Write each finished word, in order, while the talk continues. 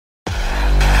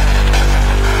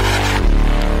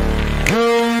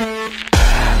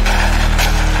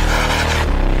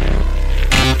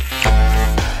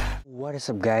What is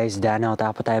up guys, Daniel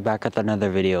Tapatay back at another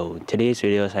video. Today's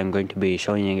videos I'm going to be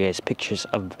showing you guys pictures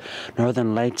of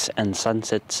northern lights and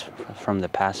sunsets from the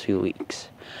past few weeks.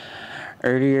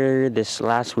 Earlier this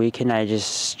last weekend I just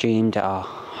streamed a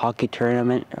hockey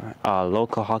tournament, a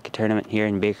local hockey tournament here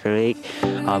in Baker Lake.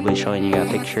 I'll be showing you a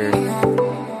picture.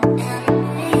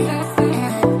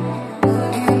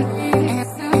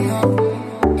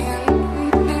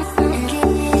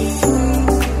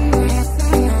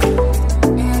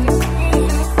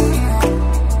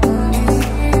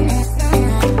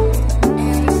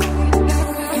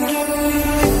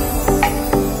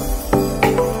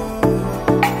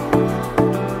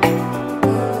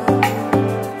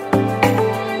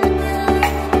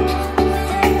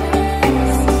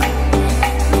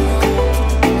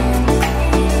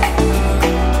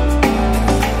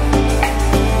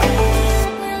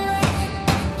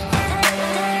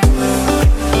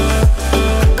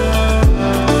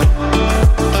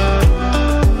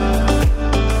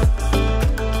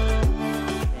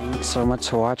 So much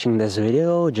for watching this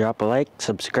video. Drop a like,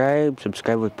 subscribe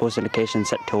with post notifications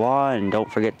set to all, and don't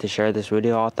forget to share this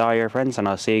video out to all your friends, and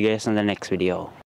I'll see you guys in the next video.